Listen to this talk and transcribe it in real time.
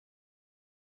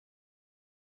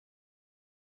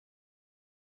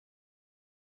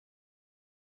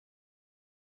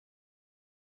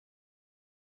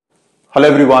Hello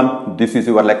everyone, this is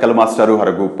your Lekkal Master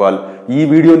RGUKT. ఈ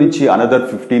video నుంచి another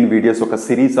 15 videos ఒక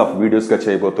series of videos గా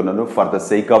చేయబోతున్నాను for the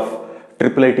sake of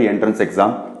IIIT entrance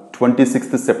exam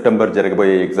 26th September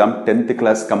జరగబోయే exam 10th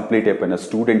class complete అయిపోయిన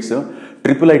students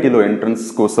IIIT లో entrance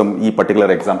కోసం ఈ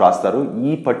పర్టికులర్ ఎగ్జామ్ రాస్తారు.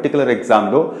 ఈ పర్టికులర్ ఎగ్జామ్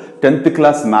లో 10th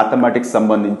క్లాస్ మ్యాథమెటిక్స్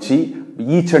సంబంధించి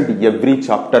ఈచ్ అండ్ ఎవ్రీ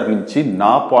చాప్టర్ నుంచి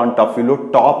నా పాయింట్ ఆఫ్ వ్యూలో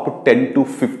టాప్ 10 to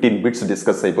 15 బిట్స్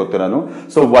డిస్కస్ అయిపోతున్నాను.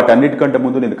 సో వాటన్నిటికంటే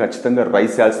ముందు నేను ఖచ్చితంగా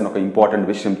రైస్ చేయాల్సిన ఒక ఇంపార్టెంట్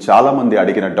విషయం, చాలా మంది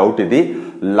అడిగిన డౌట్ ఇది.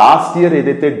 లాస్ట్ ఇయర్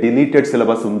ఏదైతే డిలీటెడ్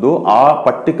సిలబస్ ఉందో ఆ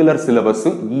పర్టికులర్ సిలబస్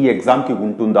ఈ ఎగ్జామ్ కి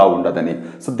ఉంటుందా ఉండదని.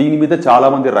 సో దీని మీద చాలా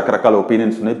మంది రకరకాల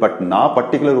ఒపీనియన్స్ ఉన్నాయి. బట్ నా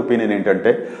పర్టికులర్ ఒపీనియన్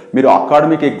ఏంటంటే, మీరు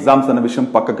అకాడమిక్ ఎగ్జామ్స్ అన్న విషయం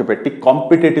పక్కకు పెట్టి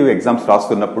కాంపిటేటివ్ ఎగ్జామ్స్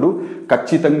రాస్తున్నప్పుడు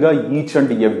ఖచ్చితంగా each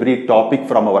and every topic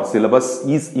from our syllabus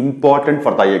is important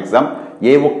for the exam.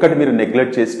 ఏ ఒక్కటి మీరు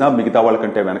నెగ్లెక్ట్ చేసినా మిగతా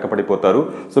వాళ్ళకంటే వెనకపడిపోతారు.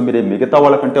 సో మీరు మిగతా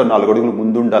వాళ్ళకంటే 4 అడుగులు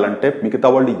ముందు ఉండాలంటే మిగతా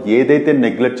వాళ్ళు ఏదైతే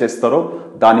నెగ్లెక్ట్ చేస్తారో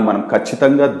దాన్ని మనం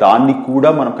ఖచ్చితంగా దాన్ని కూడా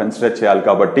మనం కన్సిడర్ చేయాలి.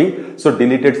 కాబట్టి సో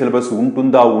డిలీటెడ్ సిలబస్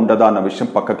ఉంటుందా ఉండదా అన్న విషయం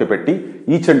పక్కకి పెట్టి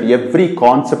each and every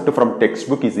concept from text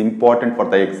book is important for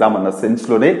the exam అన్న సెన్స్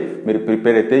లోనే మీరు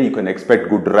ప్రిపేర్ అయితే you can expect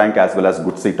good rank as well as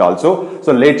good seat also.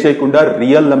 So late చేయకుండా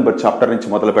రియల్ నెంబర్ చాప్టర్ నుంచి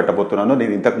మొదలు పెట్టబోతున్నాను.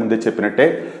 నేను ఇంతకు ముందే చెప్పినట్టే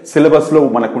సిలబస్ లో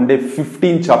మనకుండే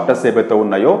 15 చాప్టర్స్ ఏవైతే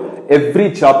ఉన్నాయో ఎవ్రీ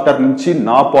చాప్టర్ నుంచి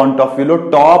నా పాయింట్ ఆఫ్ వ్యూలో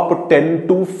టాప్ 10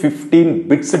 to 15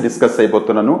 బిట్స్ డిస్కస్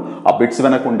అయిపోతున్నాను. ఆ బిట్స్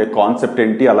వెనక ఉండే కాన్సెప్ట్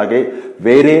ఏంటి, అలాగే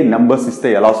వేరే నెంబర్స్ ఇస్తే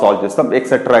ఎలా సాల్వ్ చేస్తాం,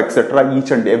 etcetera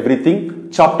each and everything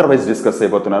chapter wise discuss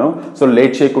అయిపోతున్నాను. సో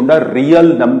లేట్ చేయకుండా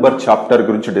రియల్ నెంబర్ చాప్టర్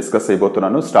గురించి డిస్కస్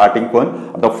అయిపోతున్నాను. Starting from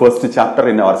the first chapter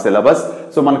in our syllabus.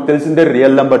 So మనకు తెలిసిందే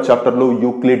రియల్ నెంబర్ చాప్టర్ లో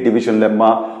యూక్లిడ్ డివిజన్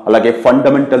లెమ్మా, అలాగే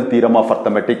ఫండమెంటల్ థీరమ్ ఆఫ్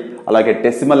అర్థమెటిక్, అలాగే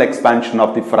decimal expansion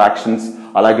of the fractions,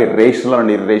 అలాగే రేషనల్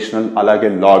అండ్ ఇర్రేషనల్, అలాగే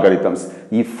logarithms.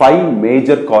 ఈ 5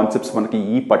 మేజర్ కాన్సెప్ట్స్ మనకి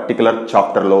ఈ పర్టికులర్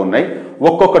చాప్టర్ లో ఉన్నాయి.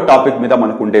 ఒక్కొక్క టాపిక్ మీద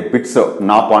మనకు ఉండే బిట్స్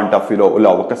నా పాయింట్ ఆఫ్ వ్యూలో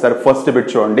ఇలా ఒకసారి ఫస్ట్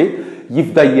బిట్ చూడండి.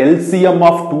 If the LCM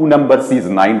of 2 numbers is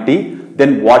 90,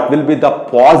 then what will be the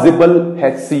possible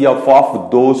HCF of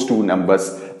those 2 numbers?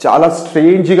 చాలా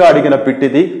స్ట్రేంజ్ గా అడిగిన బిట్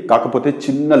ఇది, కాకపోతే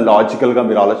చిన్న లాజికల్ గా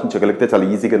మీరు ఆలోచించగలిగితే చాలా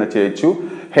ఈజీగానే చేయొచ్చు.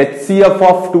 HCF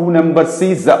of 2 numbers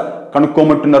is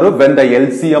కనుక్కోమంటున్నారు. When the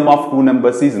LCM of 2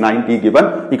 numbers is 90 given.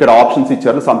 ఇక్కడ ఆప్షన్స్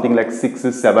ఇచ్చారు సంథింగ్ లైక్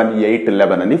 6, 7, 8,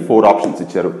 11 అని 4 ఆప్షన్స్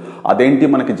ఇచ్చారు. అదేంటి,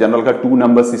 మనకి జనరల్ గా 2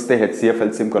 numbers ఇస్తే HCF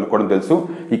LCM కనుక్కోవడం తెలుసు.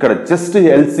 ఇక్కడ just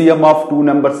LCM of 2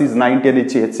 numbers is 90 అని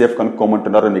ఇచ్చి HCF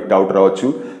కనుక్కోమంటున్నారు. నీకు డౌట్ రావచ్చు.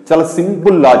 చాలా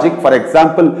simple logic. For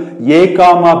example A,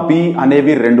 B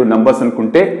అనేవి 2 numbers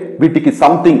అనుకుంటే వీటికి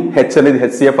సంథింగ్ H అనేది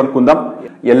HCF అనుకుందాం,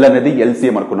 L అనేది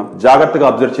LCM అనుకున్నాం. జాగ్రత్తగా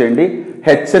అబ్జర్వ్ చేయండి.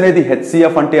 H అనేది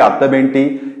HCF అంటే అర్థం ఏంటి,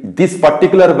 దిస్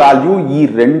పర్టికులర్ వాల్యూ ఈ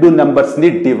 2 numbers ని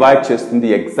డివైడ్ చేస్తుంది,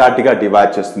 ఎగ్జాక్ట్ గా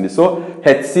డివైడ్ చేస్తుంది. So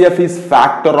HCF is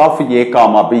factor of A,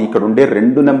 B. ఇక్కడ ఉండే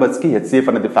 2 numbers కి HCF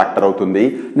అనేది ఫ్యాక్టర్ అవుతుంది.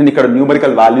 నేను ఇక్కడ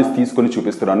న్యూమరికల్ వాల్యూస్ తీసుకొని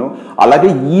చూపిస్తున్నాను. అలాగే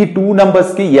ఈ 2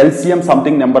 numbers కి LCM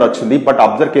సంథింగ్ నెంబర్ వచ్చింది. బట్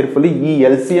అబ్జర్వ్ కేర్ఫుల్లీ, ఈ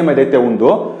LCM ఏదైతే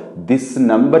ఉందో this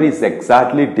number is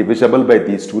exactly divisible by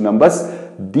these 2 numbers.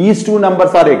 These 2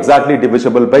 numbers are exactly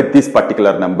divisible by this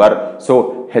particular number. So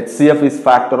HCF is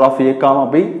factor of A,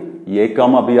 B. A,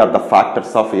 B are the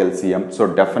factors of LCM. So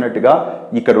definite గా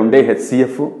ఇక్కడ ఉండే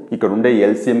HCF ఇక్కడ ఉండే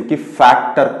LCM కి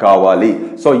factor కావాలి.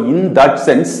 So in that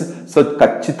sense so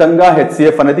ఖచ్చితంగా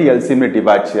HCF అనేది LCM ని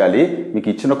డివైడ్ చేయాలి. మీకు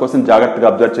ఇచ్చిన క్వశ్చన్ జాగ్రత్తగా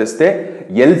అబ్జర్వ్ చేస్తే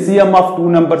LCM of 2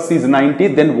 numbers is 90,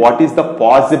 then what is the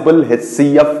possible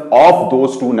HCF of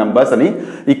those 2 numbers అని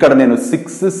ఇక్కడ నేను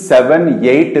 6, 7,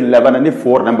 8, 11 అని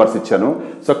 4 numbers ఇచ్చాను.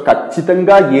 సో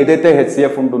ఖచ్చితంగా ఏదైతే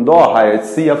HCF ఉంటుందో ఆ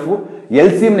HCF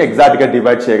LCM ని ఎగ్జాక్ట్ గా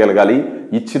డివైడ్ చేయగలగాలి.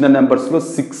 ఇచ్చిన నెంబర్స్ లో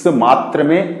 6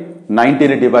 మాత్రమే 90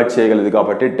 ని డివైడ్ చేయగలదు,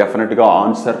 కాబట్టి డెఫినెట్ గా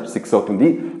ఆన్సర్ 6 అవుతుంది.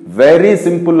 వెరీ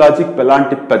సింపుల్ లాజిక్,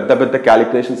 ఎలాంటి పెద్ద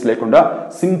క్యాలిక్యులేషన్స్ లేకుండా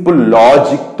సింపుల్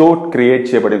లాజిక్ తో క్రియేట్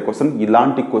చేయబడిన క్వశ్చన్.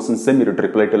 ఇలాంటి క్వశ్చన్స్ మీరు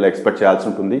IIIT లో ఎక్స్పెక్ట్ చేయాల్సి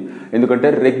ఉంటుంది. ఎందుకంటే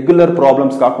రెగ్యులర్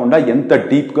ప్రాబ్లమ్స్ కాకుండా ఎంత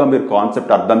డీప్ గా మీరు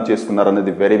కాన్సెప్ట్ అర్థం చేసుకున్నారు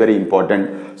అనేది వెరీ ఇంపార్టెంట్.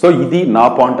 సో ఇది నా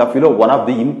పాయింట్ ఆఫ్ వ్యూలో one of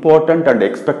the important and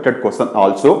expected question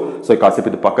also. So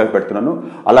కాసేపు ఇది పక్కకు పెడుతున్నాను.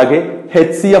 అలాగే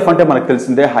HCF అంటే మనకు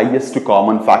తెలిసిందే హైయెస్ట్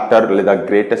కామన్ ఫ్యాక్టర్ లేదా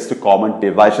గ్రేటెస్ట్ కామన్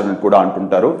డివైజర్ అని కూడా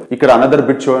అంటుంటారు. ఇక్కడ అనదర్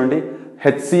బిట్ చూడండి.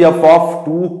 HCF ఆఫ్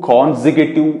 2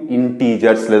 కాన్సిక్యూటివ్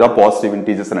ఇంటీజర్స్ లేదా పాజిటివ్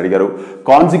ఇంటీజర్స్ అని అడిగారు.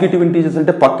 కాన్సిక్యూటివ్ ఇంటీజర్స్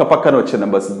అంటే పక్కన వచ్చే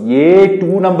నెంబర్స్. ఏ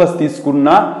 2 numbers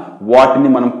తీసుకున్నా వాటిని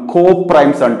మనం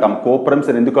కోప్రైమ్స్ అంటాం. కోప్రైమ్స్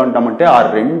అని ఎందుకు అంటామంటే ఆ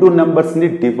 2 numbers ని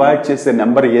డివైడ్ చేసే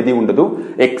నెంబర్ ఏది ఉండదు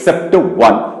except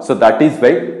 1. So that is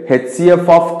why HCF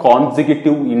of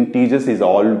consecutive integers is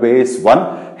always 1.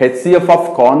 HCF of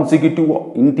consecutive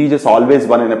integers always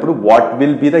 1 అయినప్పుడు what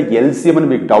will be the LCM అని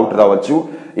మీకు డౌట్ రావచ్చు.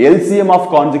 LCM of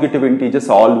conjugative integers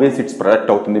always it's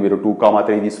product అవుతుంది. మీరు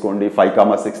 2,3 తీసుకోండి,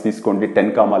 5,6 తీసుకోండి,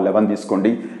 10,11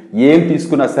 తీసుకోండి, ఏం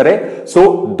తీసుకున్నా సరే. So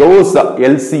those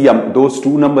LCM, those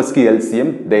 2 numbers కి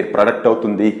LCM దేర్ ప్రొడక్ట్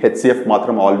అవుతుంది. HCF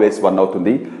మాత్రం ఆల్వేస్ 1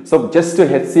 అవుతుంది. So just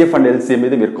HCF and LCM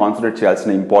మీద మీరు కాన్సన్ట్రేట్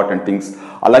చేయాల్సిన ఇంపార్టెంట్ థింగ్స్.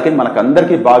 అలాగే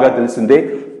మనకందరికీ బాగా తెలిసిందే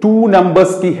 2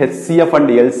 numbers కి HCF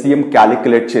అండ్ LCM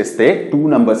క్యాలిక్యులేట్ చేస్తే, 2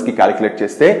 numbers కి క్యాలిక్యులేట్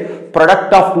చేస్తే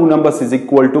product of 2 numbers is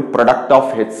equal to product of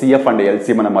HCF and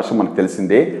LCM అనే అంశం మనకు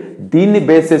తెలిసిందే. దీన్ని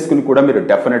బేస్ చేసుకుని కూడా మీరు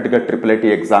డెఫినెట్ గా IIIT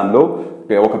ఎగ్జామ్ లో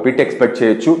ఒక బిట్ ఎక్స్పెక్ట్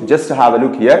చేయొచ్చు. Just have a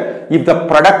look here. If the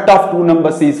product of 2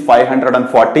 numbers is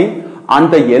 540 and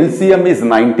the LCM is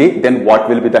 90, then what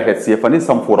will be the HCF అని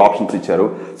some 4 options ఇచ్చారు.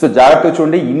 సో జాగ్రత్తగా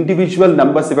చూడండి, ఇండివిజువల్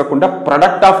నెంబర్స్ ఇవ్వకుండా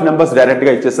product of numbers direct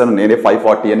గా ఇచ్చేసాను. నేనే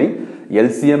 540 అని,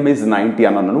 LCM is 90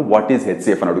 అని అన్నాను. వాట్ ఈస్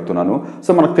HCF అని అడుగుతున్నాను. సో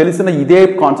మనకు తెలిసిన ఇదే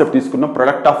కాన్సెప్ట్ తీసుకున్నాం.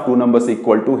 Product of 2 numbers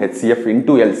equal to HCF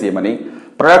into LCM అని.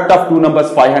 ప్రొడక్ట్ ఆఫ్ 2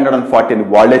 numbers 540 అని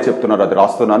వాళ్ళే చెప్తున్నారు, అది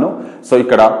రాస్తున్నాను. సో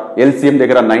ఇక్కడ LCM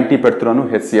దగ్గర 90 పెడుతున్నాను,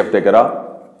 HCF దగ్గర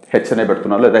H అనే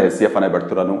పెడుతున్నాను లేదా HCF అనే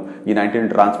పెడుతున్నాను. ఈ 90ని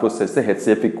ట్రాన్స్పోజ్ చేస్తే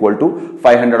HCF equal to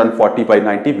 540 by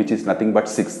 90 which is nothing but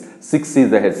 6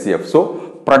 is the HCF. So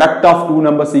product of 2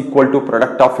 numbers equal to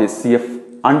product of HCF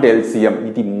and LCM.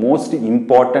 ఇది most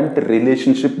important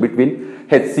relationship between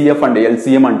HCF and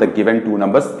LCM and the given 2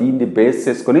 numbers. దీన్ని base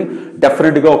చేసుకుని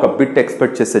definite గా ఒక bit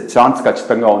expect చేసే chance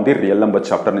ఖచ్చితంగా ఉంది real number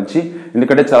chapter నుంచి.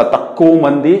 ఎందుకంటే చాలా తక్కువ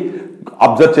మంది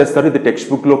అబ్జర్వ్ చేస్తారు. ఇది టెక్స్ట్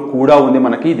బుక్ లో కూడా ఉంది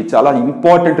మనకి. ఇది చాలా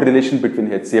important relation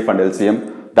between HCF and LCM.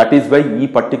 That is why ఈ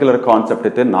పర్టికులర్ కాన్సెప్ట్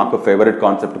అయితే నాకు ఫేవరెట్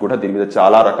కాన్సెప్ట్ కూడా. దీని మీద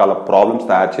చాలా రకాల ప్రాబ్లమ్స్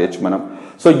తయారు చేయొచ్చు మనం.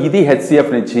 సో ఇది HCF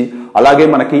నుంచి. అలాగే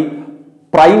మనకి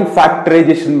ప్రైమ్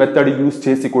ఫ్యాక్టరైజేషన్ మెథడ్ యూజ్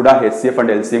చేసి కూడా HCF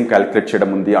అండ్ LCM క్యాలిక్యులేట్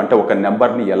చేయడం ఉంది. అంటే ఒక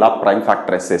నెంబర్ని ఎలా ప్రైమ్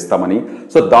ఫ్యాక్టరైజ్ చేస్తామని.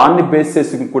 సో దాన్ని బేస్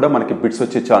చేసి కూడా మనకి బిట్స్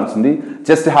వచ్చే ఛాన్స్ ఉంది.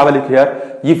 Just have a look here.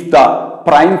 If the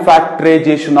prime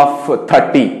factorisation of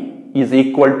 30 is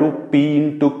equal to P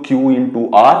into Q into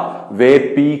R, where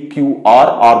P, Q, R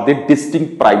are the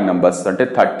distinct prime numbers. అంటే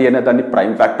 30 అనే దాన్ని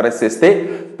prime factorise చేస్తే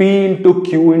P into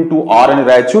Q into R అని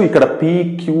రాయొచ్చు. ఇక్కడ P,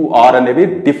 Q, R అనేవి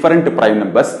different prime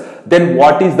numbers. Then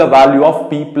what is the value of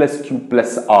P plus Q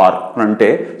plus R అంటే,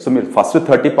 so మీరు ఫస్ట్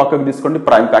 30 పక్కకు తీసుకోండి,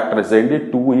 ప్రైమ్ ఫ్యాక్టరైజ్ చేయండి,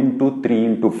 2 into 3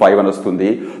 into 5 అని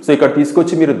వస్తుంది. సో ఇక్కడ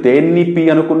తీసుకొచ్చి మీరు దేన్ని P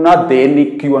అనుకున్నా, దేన్ని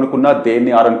Q అనుకున్నా,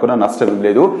 దేన్ని R అనుకున్నా నష్టం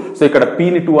లేదు. సో ఇక్కడ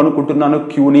Pని 2 అనుకుంటున్నాను,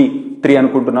 Qని 3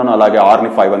 అనుకుంటున్నాను, అలాగే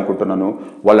Rని 5 అనుకుంటున్నాను.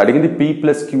 వాళ్ళు అడిగింది P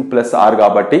plus Q plus R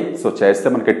కాబట్టి సో చేస్తే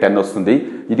మనకి 10 వస్తుంది.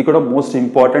 ఇది కూడా మోస్ట్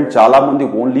ఇంపార్టెంట్. చాలా మంది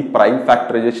ఓన్లీ ప్రైమ్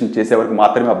ఫ్యాక్టరైజేషన్ చేసే వరకు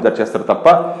మాత్రమే అబ్జర్వ్ చేస్తారు తప్ప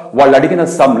వాళ్ళు అడిగిన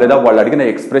సమ్ లేదా వాళ్ళు అడిగిన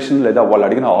ఎక్స్ప్రెషన్ లేదా వాళ్ళు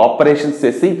అడిగిన ఆపరేషన్స్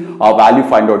చేసి ఆ వాల్యూ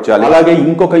ఫైండ్ అవుట్ చేయాలి. అలాగే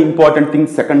ఇంకొక ఇంపార్టెంట్ థింగ్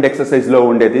సెకండ్ ఎక్సర్సైజ్ లో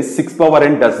ఉండేది 6 power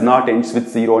n does not ends with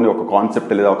 0 అని ఒక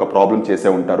కాన్సెప్ట్ లేదా ఒక ప్రాబ్లం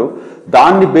చేసే ఉంటారు.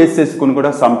 దాన్ని బేస్ చేసుకుని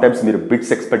కూడా సమ్ టైమ్స్ మీరు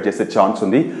బిట్స్ ఎక్స్పెక్ట్ చేసే ఛాన్స్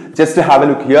ఉంది. Just have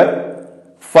a look here.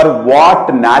 For what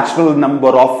natural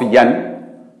number of n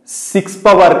 6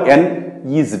 power n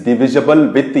is divisible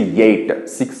with 8?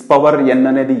 6 power n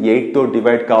అనేది 8 తో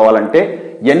డివైడ్ కావాలంటే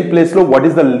n ప్లేస్ లో what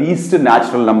is the least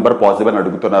natural number possible అని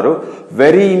అడుగుతున్నారు.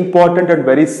 Very important and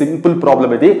very simple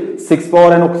problem ఇది. 6 power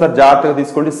n ఒకసారి జాగ్రత్తగా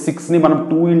తీసుకోండి. 6 ని మనం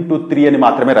 2 into 3 అని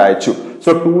మాత్రమే రాయొచ్చు.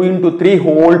 So 2 into 3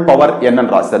 whole power n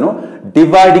అని రాశాను,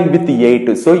 డివైడింగ్ విత్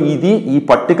 8. సో ఇది ఈ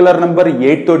పర్టికులర్ నెంబర్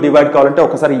 8 తో డివైడ్ కావాలంటే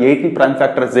ఒకసారి 8 ని ప్రైమ్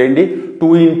ఫ్యాక్టరైజ్ చేయండి,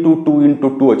 2 into 2 into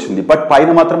 2 వచ్చింది. బట్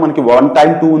పైన మాత్రం మనకి 1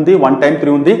 time 2 ఉంది, 1 time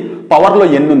 3 ఉంది, పవర్ లో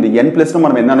n ఉంది. n ప్లస్ లో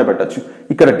మనం n అనే పెట్టచ్చు.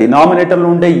 ఇక్కడ డినామినేటర్ లో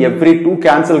ఉండే ఎవ్రీ 2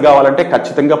 క్యాన్సిల్ కావాలంటే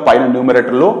ఖచ్చితంగా పైన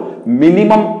న్యూమరేటర్ లో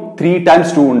మినిమం 3 times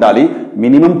 2 ఉండాలి.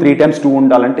 మినిమం 3 times 2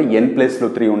 ఉండాలంటే n ప్లేస్ లో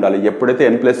 3 ఉండాలి. ఎప్పుడైతే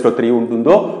n ప్లేస్ లో 3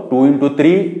 ఉంటుందో 2 into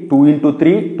 3, 2 into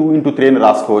 3, 2 into 3 అని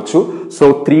రాసుకోవచ్చు. సో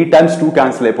 3 times 2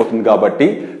 క్యాన్సిల్ అయిపోతుంది కాబట్టి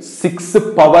 6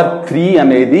 power 3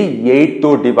 అనేది 8 తో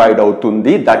డివైడ్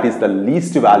అవుతుంది. That is the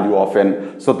least value of n.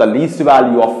 So the least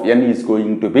value of n is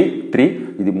going to be 3.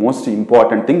 ఇది మోస్ట్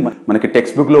ఇంపార్టెంట్ థింగ్. మనకి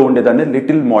టెక్స్ట్ బుక్ లో ఉండేదాన్ని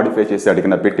లిటిల్ మోడిఫై చేసి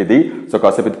అడిగిన బిట్ ఇది. సో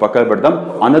కాసేపు ఇది పక్కన పెడదాం.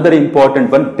 అనదర్ ఇంపార్టెంట్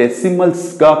వన్, డెసిమల్స్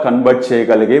గా కన్వర్ట్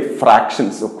చేయగలిగే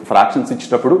ఫ్రాక్షన్స్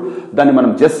ఇచ్చినప్పుడు దాన్ని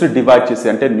మనం జస్ట్ డివైడ్ చేసి,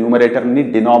 అంటే న్యూమరేటర్ ని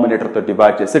డినామినేటర్ తో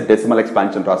డివైడ్ చేసి డెసిమల్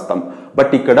ఎక్స్పాన్షన్ రాస్తాం.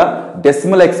 బట్ ఇక్కడ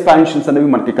డెసిమల్ ఎక్స్పాన్షన్స్ అనేవి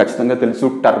మనకి ఖచ్చితంగా తెలుసు.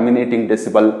 Terminating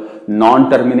decimal, non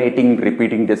terminating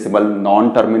repeating decimal, non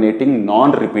terminating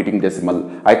non repeating decimal.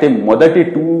 అయితే మొదటి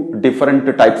 2 డిఫరెంట్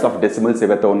టైప్స్ ఆఫ్ డెసిమల్స్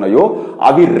ఏవైతే ఉన్నాయో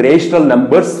అవి రేషనల్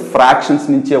నంబర్స్, ఫ్రాక్షన్స్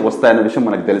నుంచే వస్తాయనే విషయం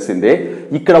మనకు తెలిసిందే.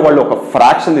 ఇక్కడ వాళ్ళు ఒక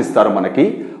ఫ్రాక్షన్ ఇస్తారు మనకి,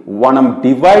 మనం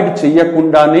డివైడ్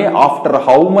చేయకుండానే after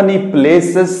how many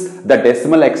places the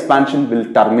decimal expansion will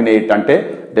terminate, అంటే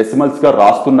డెసిమల్స్ గా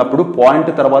రాస్తున్నప్పుడు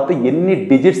పాయింట్ తర్వాత ఎన్ని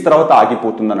డిజిట్స్ తర్వాత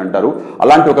ఆగిపోతుందని అంటారు.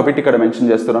 అలాంటి ఒక బిట్ ఇక్కడ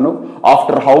మెన్షన్ చేస్తున్నాను.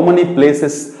 After how many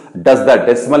places does the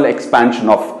decimal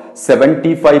expansion of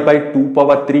 75 by 2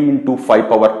 power 3 into 5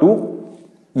 power 2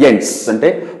 ends అంటే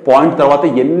పాయింట్ తర్వాత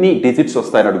ఎన్ని డిజిట్స్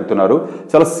వస్తాయని అడుగుతున్నారు.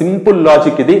 చాలా సింపుల్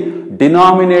లాజిక్ ఇది.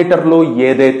 డినామినేటర్ లో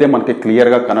ఏదైతే మనకి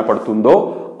క్లియర్ గా కనపడుతుందో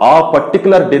ఆ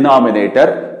particular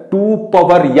denominator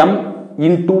 2m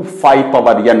into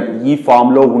 5n ఈ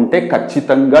ఫామ్ లో ఉంటే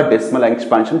ఖచ్చితంగా డెసిమల్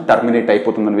ఎక్స్పాన్షన్ టర్మినేట్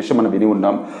అయిపోతుందన్న విషయం మనం విని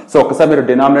ఉన్నాం. సో ఒకసారి మీరు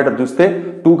డినామినేటర్ చూస్తే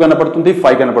 2 కనపడుతుంది,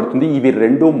 5 కనపడుతుంది. ఇవి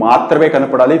రెండు మాత్రమే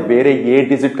కనపడాలి. వేరే ఏ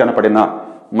డిజిట్ కనపడినా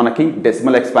మనకి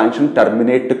డెసిమల్ ఎక్స్పాన్షన్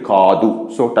టర్మినేట్ కాదు.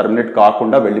 సో టర్మినేట్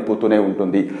కాకుండా వెళ్ళిపోతూనే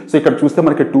ఉంటుంది. సో ఇక్కడ చూస్తే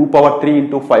మనకి 2^3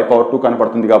 ఇంటూ 5^2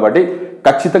 కనపడుతుంది కాబట్టి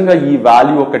ఖచ్చితంగా ఈ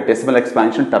వాల్యూ ఒక డెసిమల్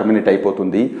ఎక్స్పాన్షన్ టర్మినేట్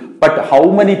అయిపోతుంది. బట్ హౌ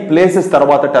మెనీ ప్లేసెస్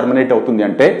తర్వాత టర్మినేట్ అవుతుంది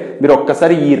అంటే మీరు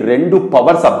ఒక్కసారి ఈ రెండు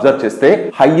పవర్స్ అబ్జర్వ్ చేస్తే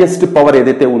హైయెస్ట్ పవర్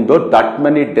ఏదైతే ఉందో that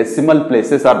many decimal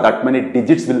places are that many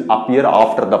digits will appear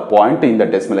after the point in the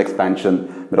decimal expansion.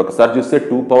 మీరు ఒకసారి చూస్తే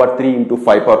 2^3 ఇంటూ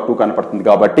 5^2 కనపడుతుంది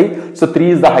కాబట్టి so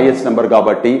 3 is the highest number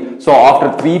కాబట్టి సో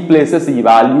ఆఫ్టర్ 3 ప్లేసెస్ ఈ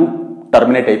వాల్యూ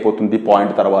టర్మినేట్ అయిపోతుంది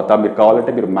పాయింట్ తర్వాత. మీరు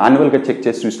కావాలంటే మీరు మాన్యువల్ గా చెక్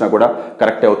చేసి చూసినా కూడా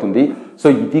కరెక్ట్ అవుతుంది. సో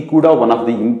ఇది కూడా one of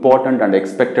the important and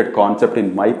expected concept in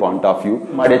my point of view.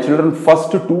 My day children,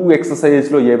 first 2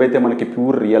 exercise లో ఏవైతే మనకి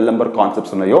ప్యూర్ రియల్ నెంబర్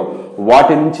కాన్సెప్ట్స్ ఉన్నాయో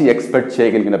వాటి నుంచి ఎక్స్పెక్ట్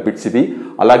చేయగలిగిన బిట్స్ ఇవి.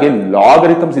 అలాగే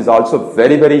logarithms is also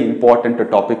very very important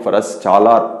topic for us.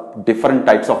 చాలా డిఫరెంట్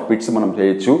టైప్స్ ఆఫ్ బిట్స్ మనం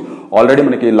చేయొచ్చు. ఆల్రెడీ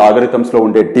మనకి లాగరిథమ్స్ లో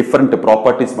ఉండే డిఫరెంట్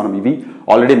ప్రాపర్టీస్ మనం ఇవి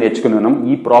ఆల్రెడీ నేర్చుకుని ఉన్నాం.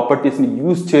 ఈ ప్రాపర్టీస్ ని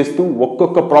యూజ్ చేస్తూ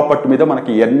ఒక్కొక్క ప్రాపర్టీ మీద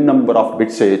మనకి n నెంబర్ ఆఫ్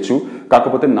బిట్స్ చేయొచ్చు.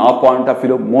 కాకపోతే నా పాయింట్ ఆఫ్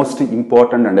వ్యూలో most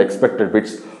important and expected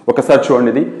bits ఒకసారి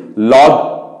చూడండి. ఇది log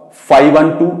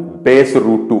 512 base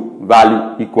route 2 value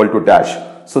equal to dash.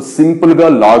 So simple గా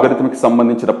లాగరిథమిక్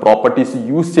సంబంధించిన ప్రాపర్టీస్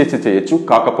యూజ్ చేసి చేయొచ్చు.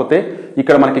 కాకపోతే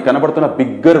ఇక్కడ మనకి కనబడుతున్న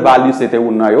బిగ్గర్ వాల్యూస్ అయితే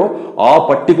ఉన్నాయో ఆ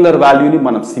పర్టికులర్ వాల్యూని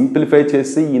మనం సింప్లిఫై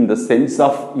చేసి in the sense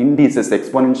of indices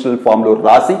exponential form లో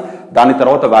రాసి దాని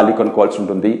తర్వాత వాల్యూ కనుక్కోవాల్సి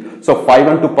ఉంటుంది. సో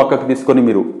 512 పక్కకు తీసుకొని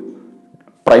మీరు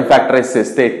ప్రైమ్ ఫ్యాక్టరైజ్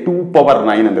చేస్తే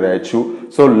 2^9 అని రాయొచ్చు.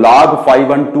 సో లాగ్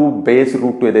 512 బేస్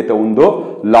రూట్ 2 ఏదైతే ఉందో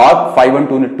లాగ్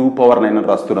 512 ని 2^9 అని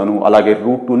రాస్తున్నాను. అలాగే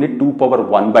రూట్ 2 ని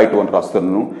 2^1/2 అని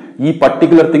రాస్తున్నాను. ఈ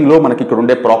పర్టికులర్ థింగ్ లో మనకి ఇక్కడ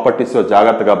ఉండే ప్రాపర్టీస్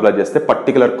జాగ్రత్తగా అప్లై చేస్తే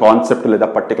పర్టికులర్ కాన్సెప్ట్ లేదా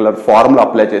పర్టికులర్ ఫార్ములా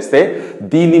అప్లై చేస్తే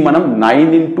దీన్ని మనం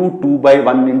 9 ఇంటూ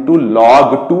 2/1 ఇంటూ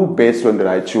లాగ్ 2 బేస్ 2 అని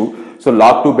రాయొచ్చు. సో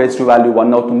log 2 బేస్ 2 వాల్యూ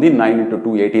 1 అవుతుంది. 9 ఇంటూ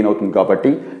 2 18 అవుతుంది.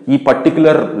 కాబట్టి ఈ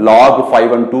particular log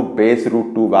 512 base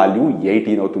route 2 value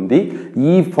 18 అవుతుంది.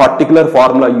 ఈ పర్టికులర్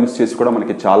ఫార్ములా యూజ్ చేసి కూడా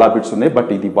మనకి చాలా బిట్స్ ఉన్నాయి. బట్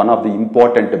ఇది one of the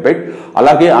important bit.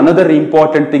 అలాగే అనదర్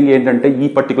ఇంపార్టెంట్ థింగ్ ఏంటంటే ఈ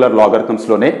పర్టికులర్ లాగరిథమ్స్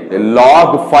లోనే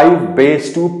log 5 base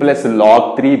 2 plus log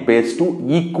 3 base 2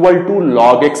 equal to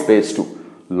log x base 2.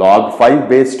 log 5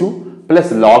 base 2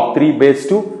 plus log 3 base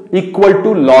 2 equal to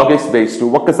log x base 2.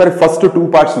 ఒక్కసారి first 2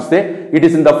 parts చూస్తే it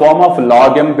is in the form of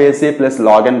log m base a plus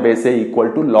log n base a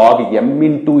equal to log m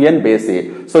into n base a.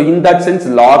 So in that sense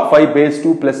log 5 base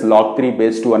 2 plus log 3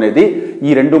 base 2 అనేది ఈ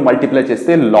రెండు multiply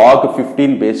చేస్తే log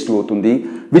 15 base 2 అవుతుంది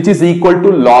which is equal to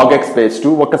log x base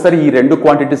 2. ఒక్కసారి ఈ రెండు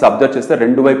quantities observe చేస్తే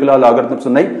రెండు వైపులా లాగరిథమ్స్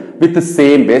ఉన్నాయి విత్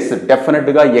సేమ్ బేస్. డెఫినెట్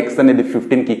గా x అనేది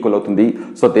 15 కి ఈక్వల్ అవుతుంది.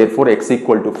 So there four x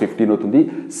equal to 15 అవుతుంది.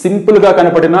 సింపుల్ గా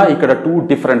కనపడిన ఇక్కడ 2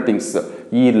 డిఫరెంట్ థింగ్స్.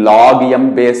 ఈ log m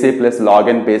base a plus log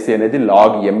n base a అనేది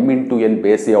log m into n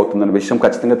base a అవుతుందన్న విషయం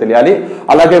ఖచ్చితంగా తెలియాలి.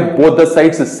 అలాగే both the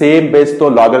sides same base తో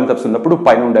లాగరిథమ్స్ ఉన్నప్పుడు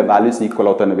పైన ఉండే వాల్యూస్ ఈక్వల్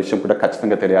అవుతాయన్న విషయం కూడా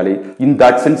ఖచ్చితంగా తెలియాలి. ఇన్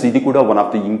దట్ సెన్స్ ఇది కూడా one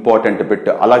of the important bit.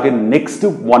 అలాగే next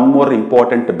one more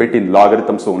important bit in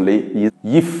logarithms only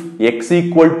if x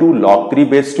equal to log 3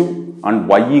 base 2 and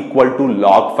y equal to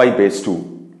log 5 base 2.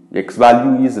 x value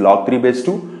is log 3 base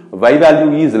 2, y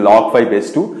value is log 5 base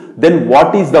 2, then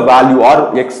what is the value or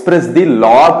express the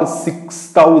log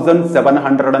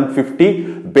 6750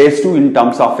 base 2 in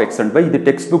terms of x and y. ఇది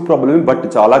text book problem but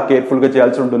చాలా careful గా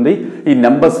చేయాల్సి ఉంటుంది. ఈ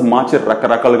numbers మార్చి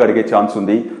రకరకాలుగా అడిగే chance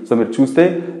ఉంది. So మీరు చూస్తే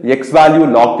x value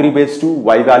log 3 base 2,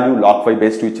 y value log 5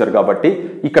 base 2 ఇచ్చారు కాబట్టి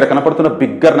ఇక్కడ కనపడుతున్న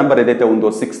బిగ్గర్ నెంబర్ ఏదైతే ఉందో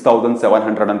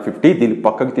 6750 దీన్ని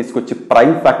పక్కకి తీసుకొచ్చి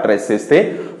ప్రైమ్ ఫ్యాక్టరైజ్ చేస్తే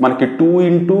మనకి 2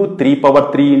 ఇంటూ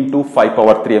 3^3 ఇంటూ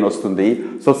 5^3 అని వస్తుంది.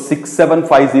 సో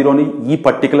 6750 ని ఈ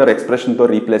పర్టికులర్ ఎక్స్ప్రెషన్ తో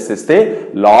రీప్లేస్ చేస్తే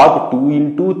log 2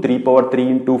 ఇంటూ 3^3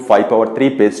 ఇంటూ 5^3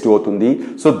 బేస్ 2 అవుతుంది.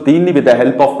 సో దీన్ని with the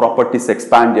help of properties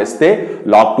expand చేస్తే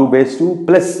log 2 base 2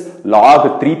 plus log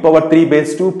 3^3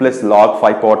 base 2 plus log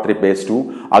 5^3 base 2.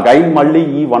 Again మళ్ళీ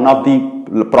ఈ one of the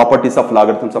properties of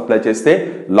logarithms apply చేస్తే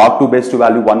log 2 బేస్ 2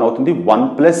 వాల్యూ 1 అవుతుంది. 1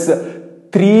 plus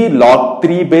 3 log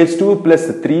 3 base 2 plus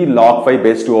 3 log 5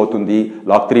 base 2 అవుతుంది.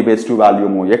 log 3 base 2 value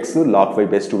x, log 5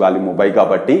 base 2 value y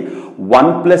కాబట్టి 1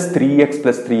 plus 3x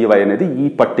plus 3y అనేది ఈ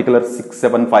particular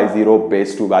 6750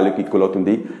 base 2 వాల్యూకి equal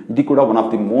అవుతుంది. ఇది కూడా one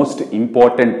of the most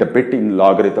important bit in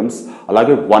logarithms.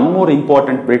 అలాగే one more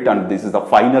important bit and this is the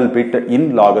final bit in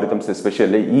logarithms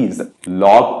especially is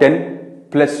log 10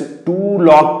 plus 2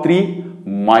 log 3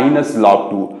 minus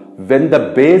log 2. When the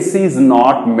base is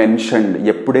not mentioned,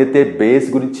 ఎప్పుడైతే base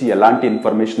గురించి ఎలాంటి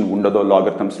information ఉండదో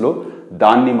logarithms లో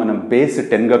దాన్ని మనం base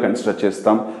 10 గా consider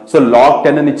చేస్తాం. సో log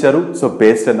 10 అని ఇచ్చారు, సో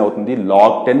బేస్ 10 అవుతుంది.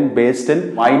 log 10 base 10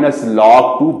 minus log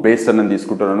 2 base 10 అని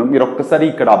తీసుకుంటున్నాను. మీరు ఒక్కసారి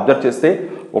ఇక్కడ అబ్జర్వ్ చేస్తే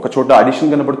ఒక చోట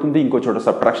అడిషన్ కనబడుతుంది, ఇంకో చోట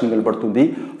సబ్ట్రాక్షన్ కనబడుతుంది.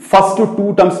 ఫస్ట్ 2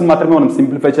 టర్మ్స్ మాత్రమే మనం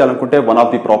సింప్లిఫై చేయాలనుకుంటే one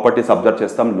of the properties observe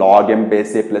చేస్తాం, log m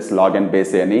base a plus log n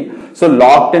base a అని. సో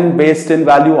log 10 బేస్ 10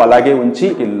 వాల్యూ అలాగే ఉంచి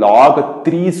log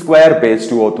 3 స్క్వేర్ బేస్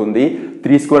 2 అవుతుంది.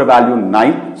 3 square value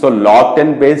 9. So log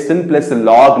 10 base 10 plus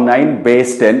log 9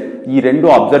 base 10. ఈ రెండు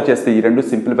అబ్జర్వ్ చేస్తే, ఈ రెండు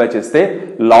సింప్లిఫై చేస్తే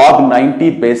log 90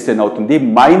 బేస్ 10 అవుతుంది.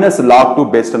 మైనస్ log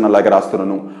 2 బేస్ 10 అలాగే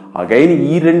రాస్తున్నాను. అగైన్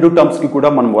ఈ రెండు టర్మ్స్ కి కూడా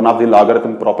మనం one of the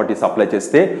logarithm properties apply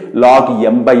చేస్తే log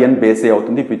m by n base a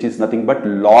అవుతుంది, which is nothing but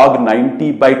log 90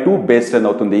 by 2 base 10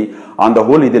 అవుతుంది. ఆన్ ద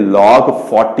హోల్ ఇది log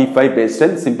 45 బేస్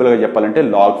 10, సింపుల్ గా చెప్పాలంటే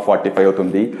log 45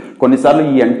 అవుతుంది. కొన్నిసార్లు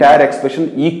ఈ entire expression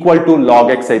equal to log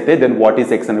x అయితే దెన్ వాట్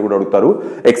ఈస్ x అని కూడా అడుగుతారు.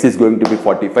 x is going to be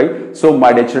 45. So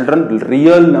my day children,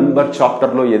 real number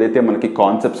chapter లో ఏదైతే మనకి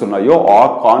కాన్సెప్ట్స్ ఉన్నాయో ఆ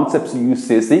కాన్సెప్ట్స్ యూజ్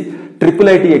చేసి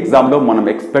IIIT ఎగ్జామ్ లో మనం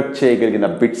ఎక్స్పెక్ట్ చేయగలిగిన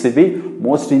బిట్స్ ఇవి.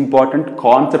 మోస్ట్ ఇంపార్టెంట్,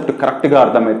 కాన్సెప్ట్ కరెక్ట్ గా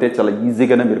అర్థమైతే చాలా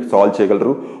ఈజీగానే మీరు సాల్వ్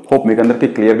చేయగలరు. హోప్ మీకు అందరికీ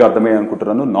క్లియర్ గా అర్థమయ్యే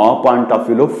అనుకుంటున్నాను. నా పాయింట్ ఆఫ్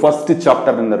వ్యూలో first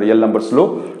chapter in real numbers లో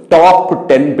టాప్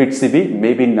 10 బిట్స్ ఇవి.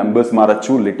 మేబీ నెంబర్స్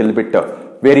మారచ్చు, లిటిల్ బిట్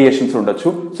వేరియేషన్స్ ఉండొచ్చు.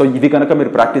 సో ఇది కనుక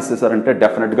మీరు ప్రాక్టీస్ చేశారంటే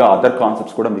డెఫినెట్ గా అదర్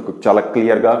కాన్సెప్ట్స్ కూడా మీకు చాలా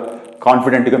క్లియర్ గా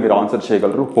కాన్ఫిడెంట్ గా మీరు ఆన్సర్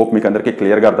చేయగలరు. హోప్ మీకు అందరికీ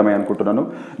క్లియర్ గా అర్థమయ్యే అనుకుంటున్నాను.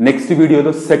 నెక్స్ట్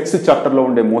వీడియోలో సెట్స్ చాప్టర్ లో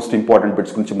ఉండే మోస్ట్ ఇంపార్టెంట్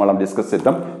బిట్స్ గురించి మనం డిస్కస్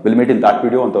చేద్దాం. Will meet in that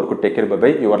video. అంతవరకు take care, by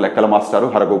by. Your లెక్కల మాస్టర్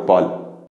హరగోపాల్.